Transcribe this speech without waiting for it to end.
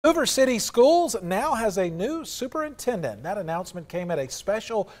Hoover City Schools now has a new superintendent. That announcement came at a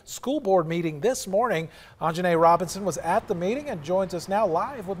special school board meeting this morning. Anjanae Robinson was at the meeting and joins us now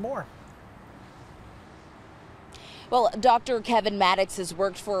live with more. Well, Dr. Kevin Maddox has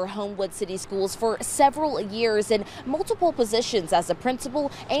worked for Homewood City Schools for several years in multiple positions as a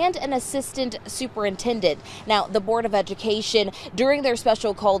principal and an assistant superintendent. Now, the Board of Education, during their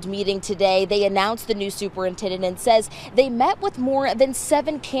special called meeting today, they announced the new superintendent and says they met with more than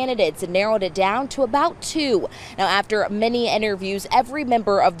 7 candidates and narrowed it down to about 2. Now, after many interviews, every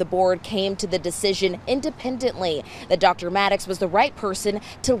member of the board came to the decision independently that Dr. Maddox was the right person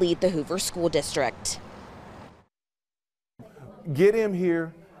to lead the Hoover School District. Get him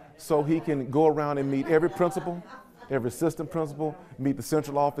here so he can go around and meet every principal, every assistant principal, meet the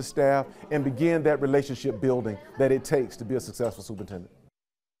central office staff, and begin that relationship building that it takes to be a successful superintendent.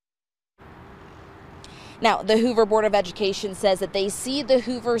 Now, the Hoover Board of Education says that they see the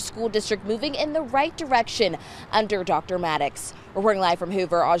Hoover School District moving in the right direction under Dr. Maddox. Reporting live from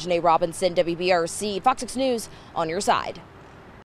Hoover, Anjanae Robinson, WBRC, Fox 6 News, on your side.